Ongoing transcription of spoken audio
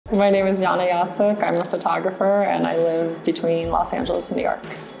My name is Yana Yatsuk. I'm a photographer and I live between Los Angeles and New York.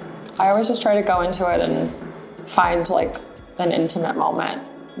 I always just try to go into it and find like an intimate moment,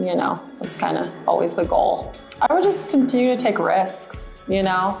 you know, that's kind of always the goal. I would just continue to take risks, you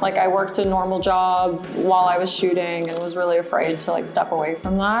know, like I worked a normal job while I was shooting and was really afraid to like step away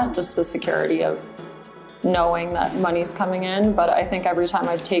from that, just the security of knowing that money's coming in. But I think every time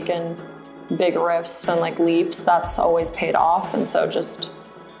I've taken big risks and like leaps, that's always paid off. And so just,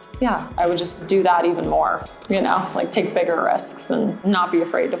 yeah, I would just do that even more, you know, like take bigger risks and not be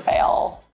afraid to fail.